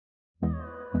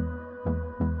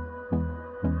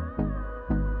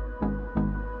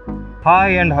Hi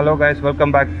and hello guys,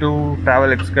 welcome back to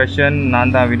Travel Excursion.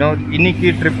 நான் தான் வினோத். இன்னைக்கு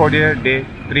ட்ரிப்போடைய டே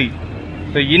 3.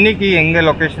 ஸோ இன்னைக்கு எங்கள்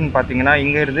லொக்கேஷன் பார்த்தீங்கன்னா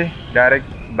இங்கேருந்து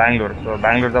டைரக்ட் பெங்களூர். ஸோ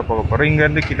பெங்களூர் தான் போக போகிறோம்.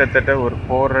 இங்கேருந்து கிட்டத்தட்ட ஒரு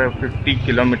 450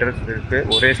 கிலோமீட்டர்ஸ் இருக்குது.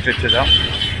 ஒரே ஸ்ட்ரெச்சு தான்.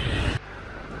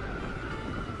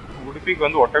 உடுப்பிக்கு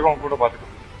வந்து ஒட்டகம் கூட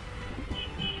பார்த்துக்கோங்க.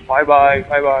 பாய் பாய்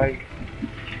பாய் பாய்.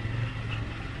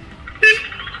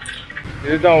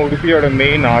 இதுதான் உடுப்பியோட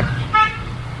மெயின் ஆர்ச்.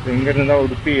 இங்கேருந்து தான்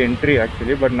உடுப்பி என்ட்ரி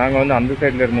ஆக்சுவலி, பட் நாங்கள் வந்து அந்த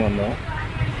சைட்லேருந்து வந்தோம்.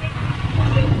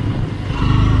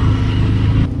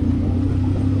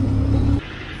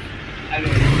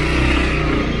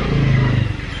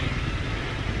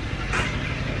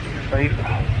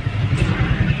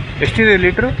 ಎಷ್ಟಿದೆ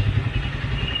ಲೀಟ್ರು?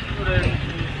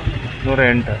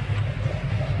 108.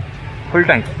 Full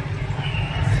tank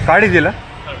ಕಾಡಿದೆಯಲ್ಲ?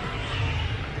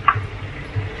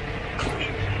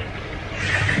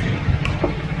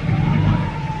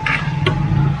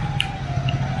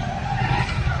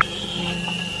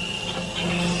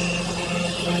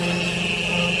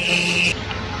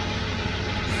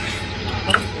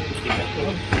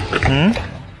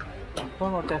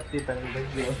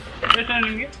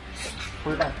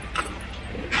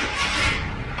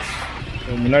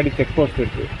 முன்னாடி செக் போஸ்ட்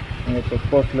இருக்கு. அந்த செக்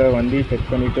போஸ்ட்ல வண்டி செக்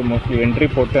பண்ணிட்டு மோஸ்ட்லி என்ட்ரி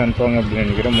போட்டு அனுப்புவாங்க அப்படின்னு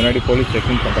நினைக்கிறேன். முன்னாடி போலீஸ்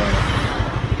செக்கிங் பண்றாங்க.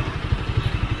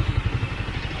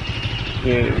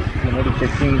 முன்னாடி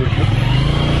செக்கிங் இருக்கு.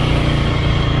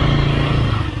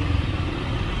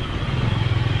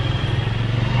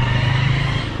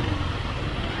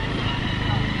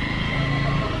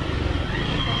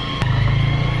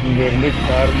 இங்க இருந்து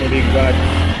சார்மடி காட்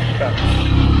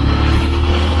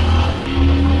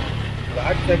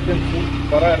செக்ஷன்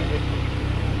சூப்பரா இருக்கு.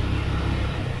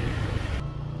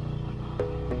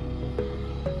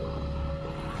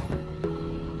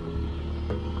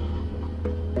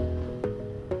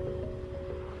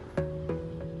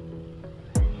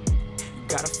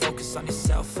 Gotta focus on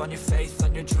yourself, on your faith,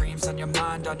 on your dreams, on your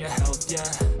mind, on your health,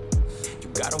 yeah. You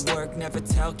gotta work, never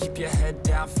tell, keep your head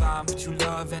down, find what you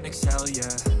love and excel,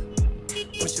 yeah.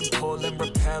 Push and pull and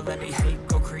repel any hate,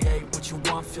 go create what you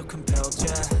want, feel compelled,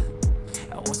 yeah.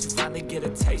 And once you finally get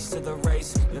a taste of the race,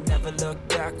 you'll never look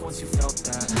back once you felt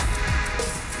that.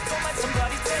 Don't let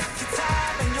somebody take your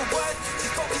time and your worth,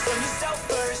 just focus on yourself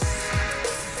first.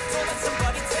 Don't let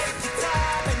somebody take your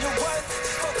time and your worth,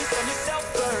 just focus on yourself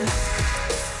first.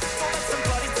 Don't let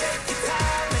somebody take your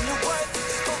time and your worth,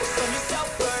 just focus on yourself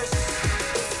first.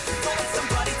 Don't let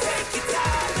somebody take your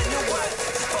time and your worth,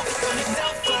 just focus on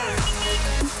yourself first.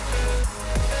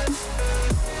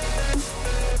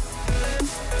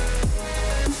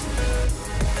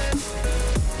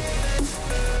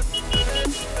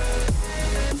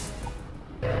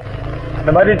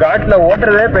 இந்த மாதிரி காட்ல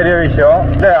ஓட்டுறதே பெரிய விஷயம்.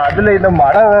 அதுல இந்த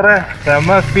மழை வேற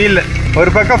செம்ம ஃபீல். ஒரு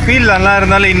பக்கம் ஃபீல் நல்லா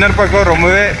இருந்தாலும் இன்னொரு பக்கம்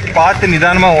ரொம்பவே பார்த்து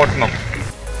நிதானமா ஓட்டணும்.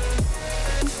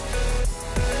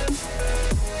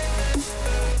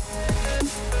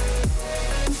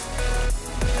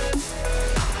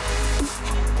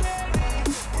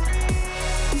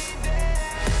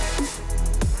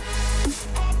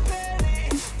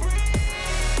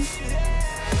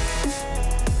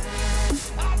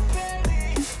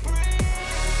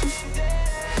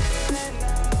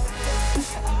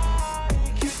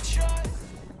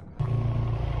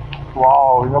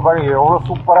 வாவ், இங்க பாருங்க எவ்வளவு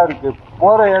சூப்பரா இருக்கு.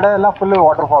 போற இடம் எல்லாம் ஃபுல்லு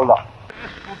வாட்டர் ஃபால் தான்.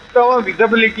 சுத்தமா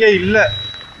விசிபிலிட்டியே இல்ல,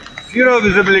 ஜீரோ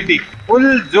விசிபிலிட்டி.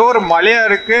 ஃபுல் ஜோர் மழையா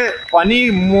இருக்கு. பனி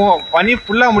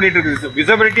ஃபுல்லா மூடிட்டு இருக்கு.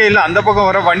 விசிபிலிட்டியே இல்ல. அந்த பக்கம்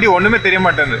வர வண்டி ஒண்ணுமே தெரிய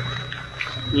மாட்டேங்குது.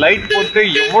 லைட் போட்டு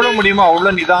எவ்வளவு முடியுமோ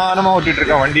அவ்வளவு நிதானமா ஓட்டிட்டு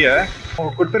இருக்கேன் வண்டியை.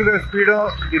 அவங்க கொடுத்துருக்கிற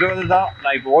ஸ்பீடும் 20 தான்.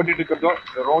 நான் இப்போ ஓட்டிட்டு இருக்கிறதும்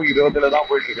வெறும் 20ல தான்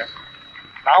போயிட்டு இருக்கேன்.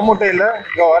 நான் மட்டும் இல்ல,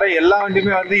 இங்க வர எல்லா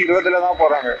வண்டியுமே வந்து 20ல தான்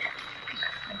போறாங்க.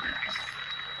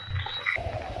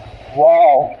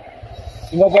 வாவ்,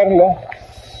 இங்க பாருங்க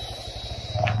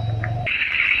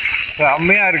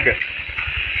செம்மையா இருக்கு.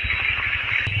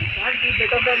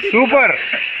 ಸೂಪರ್.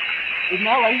 ಈಗ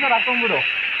ನಾವು ವೈಸರ್ ಹಾಕೊಂಡ್ಬಿಡು,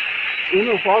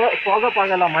 ಏನು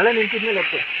ಹೋಗಕ್ಕಾಗಲ್ಲ, ಮಳೆ ನಿಂತಿದ್ಮೇಲೆ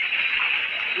ಹೊತ್ತು.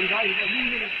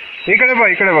 ಈ ಕಡೆ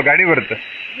ಬಾ, ಗಾಡಿ ಬರುತ್ತೆ.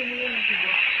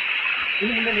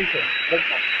 ಇನ್ನು ಮುಂದೆ ನಿಲ್ಸು.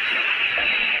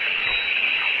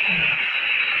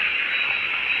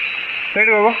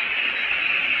 ಸೈಡ್ ಹೋಗೋ.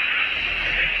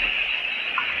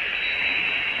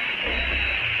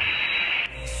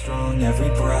 Strong, every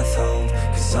breath hold,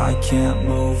 'cause I can't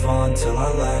move on till I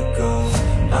let go.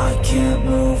 I can't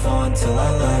move on till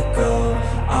I let go.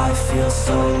 I feel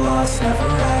so lost, never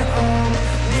at home.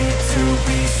 Need to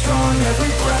be strong,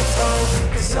 every breath hold,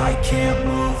 'cause I can't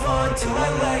move on till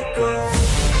I let go.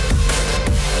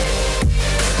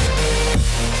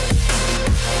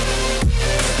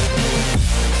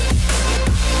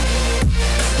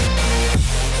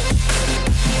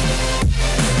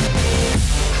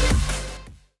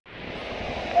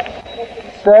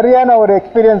 சரியான ஒரு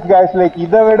experience guys. Like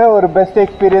இதை விட ஒரு best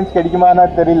experience கிடைக்குமான்னு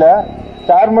தெரியல.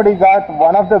 Charmadi God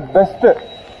one of the best.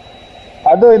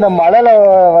 அதுவும் இந்த மழையில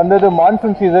வந்தது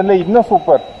மான்சூன் சீசன்ல இன்னும்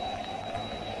சூப்பர்.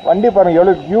 வண்டி பாருங்க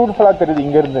எவ்வளவு பியூட்டிஃபுல்லா தெரியுது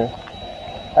இங்க இருந்து.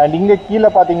 அண்ட் இங்க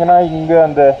கீழே பாத்தீங்கன்னா இங்க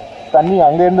அந்த தண்ணி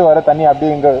அங்க இருந்து வர தண்ணி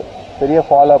அப்படியே இங்க பெரிய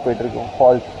ஃபாலா போயிட்டு இருக்கும்.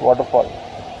 Falls, water fall.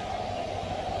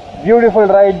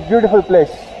 Beautiful right, beautiful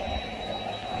place.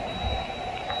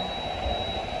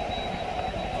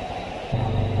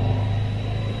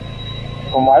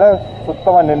 மழை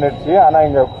சுத்தமா நின்றுடுச்சு. ஆனா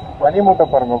இங்க பனிமூட்டை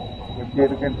பாருங்க எப்படி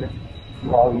இருக்குன்னு.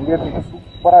 இங்க இருக்கு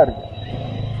சூப்பரா இருக்கு.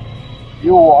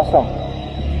 View awesome.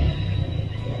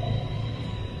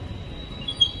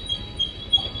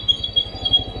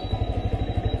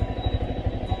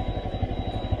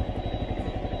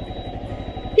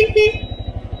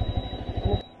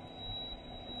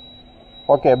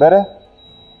 ಓಕೆ ಬೇರೆ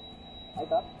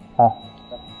ಹಾಂ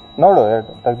ನೋಡು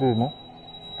ತೆಗ್ದಿದ್ದೀನಿ.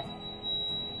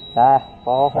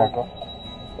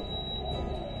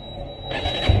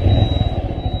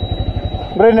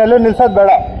 ಬ್ರೈನೆಲ್ಲೂ ನಿಲ್ಸೋದು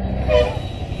ಬೇಡ.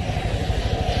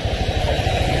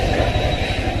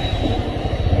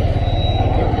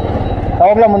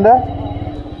 ಹೋಗ್ಲಾ ಮುಂದೆ.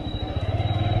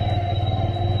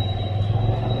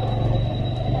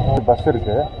 பஸ்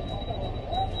இருக்கு.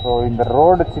 ஸோ இந்த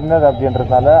ரோடு சின்னது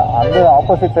அப்படின்றதுனால அந்த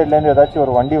ஆப்போசிட் சைட்லேருந்து ஏதாச்சும்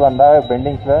ஒரு வண்டி வந்தால்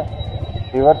பெண்டிங்ஸில்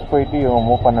ரிவர்ஸ் போயிட்டு இவங்க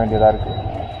மூவ் பண்ண வேண்டியதாக இருக்கு.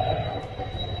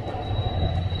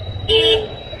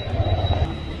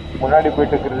 முன்னாடி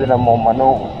போயிட்டு இருக்கிறது நம்ம மனு.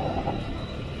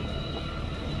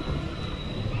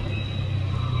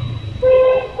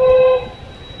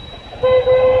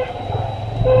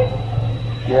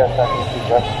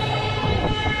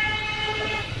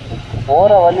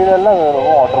 போகிற வழியிலெல்லாம்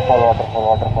ரொம்ப water fall water fall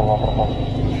water fall water fall.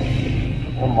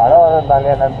 மழை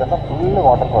வந்ததுனால என்னன்னு தெரியல, ஃபுல்லு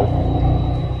வாட்டர் ஃபால்.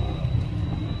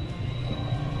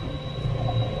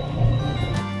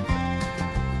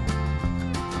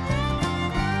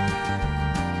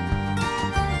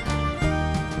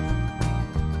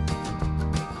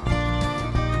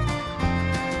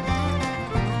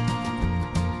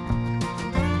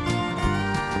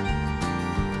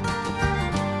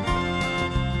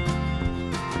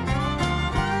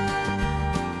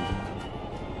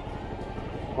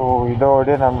 ஸோ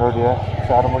இதோடைய நம்மளுடைய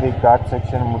சார்மடி காட்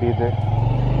செக்ஷன் முடியுது.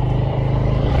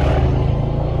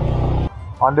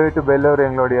 On the way to Bangalore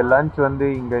எங்களுடைய லஞ்ச் வந்து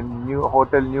இங்கே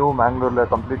ஹோட்டல் நியூ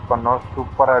மேங்களூரில் கம்ப்ளீட் பண்ணோம்.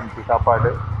 சூப்பராக இருந்துச்சு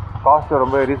சாப்பாடு. காஸ்ட்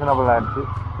ரொம்ப ரீசனபிளாக இருந்துச்சு.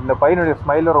 இந்த பையனுடைய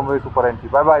ஸ்மைலும் ரொம்பவே சூப்பராக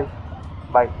இருந்துச்சு. பாய் பாய்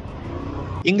பாய்.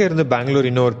 இங்கே இருந்து பெங்களூர்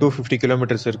இன்னும் ஒரு 250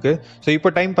 கிலோமீட்டர்ஸ் இருக்குது. ஸோ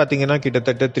இப்போ டைம் பார்த்தீங்கன்னா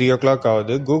கிட்டத்தட்ட 3 o'clock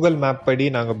ஆகுது. கூகுள் மேப் படி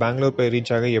நாங்கள் பெங்களூர் போய்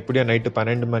ரீச் ஆக எப்படியும் நைட்டு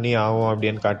 12 மணி ஆகும்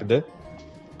அப்படின்னு காட்டுது.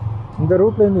 இந்த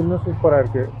ரூட்லேருந்து இன்னும் சூப்பராக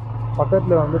இருக்குது.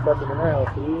 பக்கத்தில் வந்து பார்த்தீங்கன்னா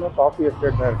ஃபுல்லாக காஃபி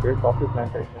எஸ்டேட் தான் இருக்குது. காஃபி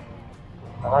பிளான்டேஷன்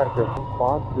நல்லா இருக்குது.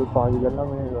 பார்க்கு இது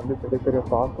எல்லாமே வந்து பெரிய பெரிய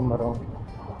பாக்கு மரம்.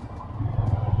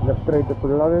 லெஃப்ட் ரைட்டு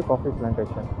ஃபுல்லாகவே காஃபி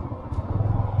பிளான்டேஷன்.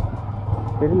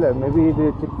 தெரியல, மேபி இது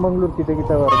சிக்மங்களூர்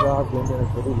கிட்ட வருதா அப்படின்னு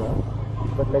எனக்கு தெரியல.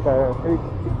 பட் லைக்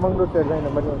சிக்மங்களூர் சைடு தான்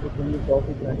இந்த மாதிரி வந்து ஃபுல்லி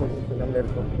காஃபி பிளான்டேஷன் எல்லாமே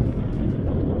இருக்கும்.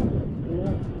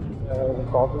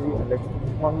 காஃபி லைக்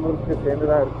சிக்மங்களூருக்கு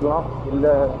சேர்ந்து தான் இருக்கலாம்,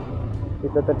 இல்லை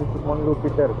கிட்டத்தட்ட சிக்மங்களூர்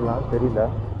கிட்ட இருக்கலாம், தெரியல.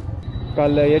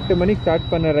 காலைல 8 மணிக்கு ஸ்டார்ட்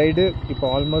பண்ண ரைடு இப்போ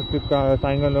ஆல்மோஸ்ட்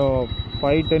சாயங்காலம்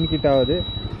 5:10 கிட்ட ஆகுது.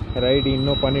 ரைடு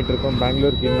இன்னும் பண்ணிகிட்ருக்கோம்.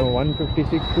 பெங்களூருக்கு இன்னும்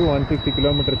 156 to 160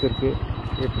 கிலோமீட்டர்ஸ் இருக்குது.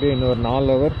 எப்படியும் இன்னும் ஒரு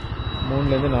 4 hour,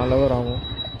 3லேருந்து 4 hour ஆகும்.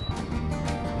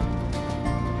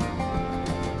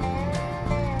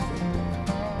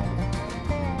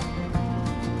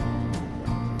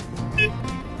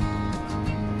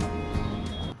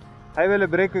 ஹைவேல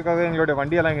பிரேக்குக்காக எங்களுடைய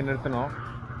வண்டியெல்லாம் இங்கே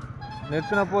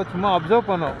நிறுத்தினப்போ சும்மா அப்சர்வ்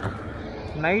பண்ணோம்.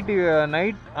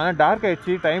 நைட் ஆனால் டார்க்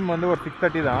ஆகிடுச்சு. டைம் வந்து ஒரு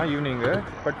 6:30 தான் ஈவினிங்கு.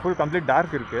 பட் ஃபுல் கம்ப்ளீட்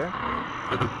டார்க் இருக்குது.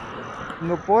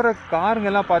 இங்கே போகிற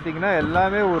காருங்கெல்லாம் பார்த்தீங்கன்னா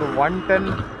எல்லாமே ஒரு 110,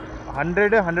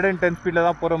 100, 110 ஸ்பீடில்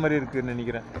தான் போகிற மாதிரி இருக்குதுன்னு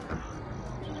நினைக்கிறேன்.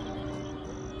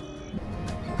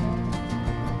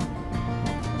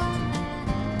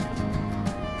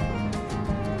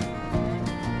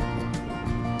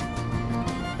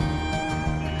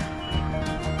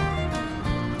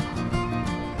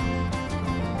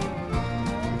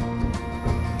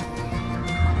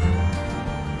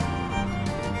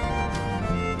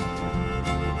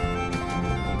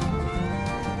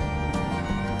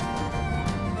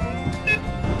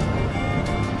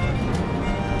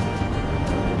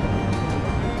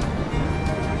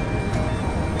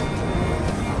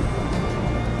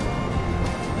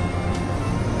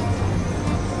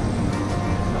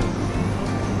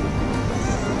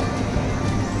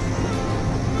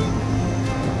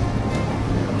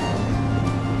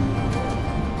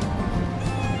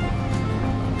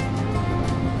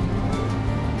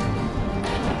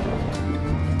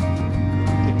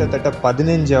 கிட்டத்தட்ட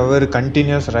 15 ஹவர்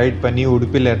கண்டினியூஸ் ரைட் பண்ணி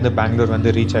உடுப்பிலேருந்து பெங்களூர்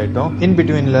வந்து ரீச் ஆகிட்டோம். இன்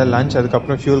பிட்வீனில் லஞ்ச்,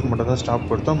 அதுக்கப்புறம் ஃபியூலுக்கு மட்டும் தான் ஸ்டாப்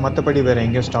கொடுத்தோம். மற்றபடி வேறு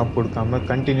எங்கேயும் ஸ்டாப் கொடுக்காம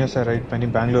கண்டினியூஸாக ரைட் பண்ணி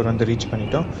பெங்களூர் வந்து ரீச்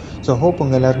பண்ணிட்டோம். ஸோ ஹோப்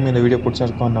உங்கள் எல்லாருக்குமே இந்த வீடியோ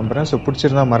பிடிச்சிருக்கோன்னு நம்புகிறேன். ஸோ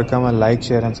பிடிச்சிருந்தா மறக்காமல் லைக்,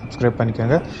 ஷேர் அண்ட் சப்ஸ்கிரைப்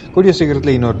பண்ணிக்கோங்க. கூடிய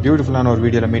சீக்கிரத்தில் இன்னொரு பியூட்டிஃபுல்லான ஒரு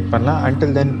வீடியோவில் மீட் பண்ணலாம்.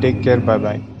 Until then take care, bye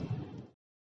bye.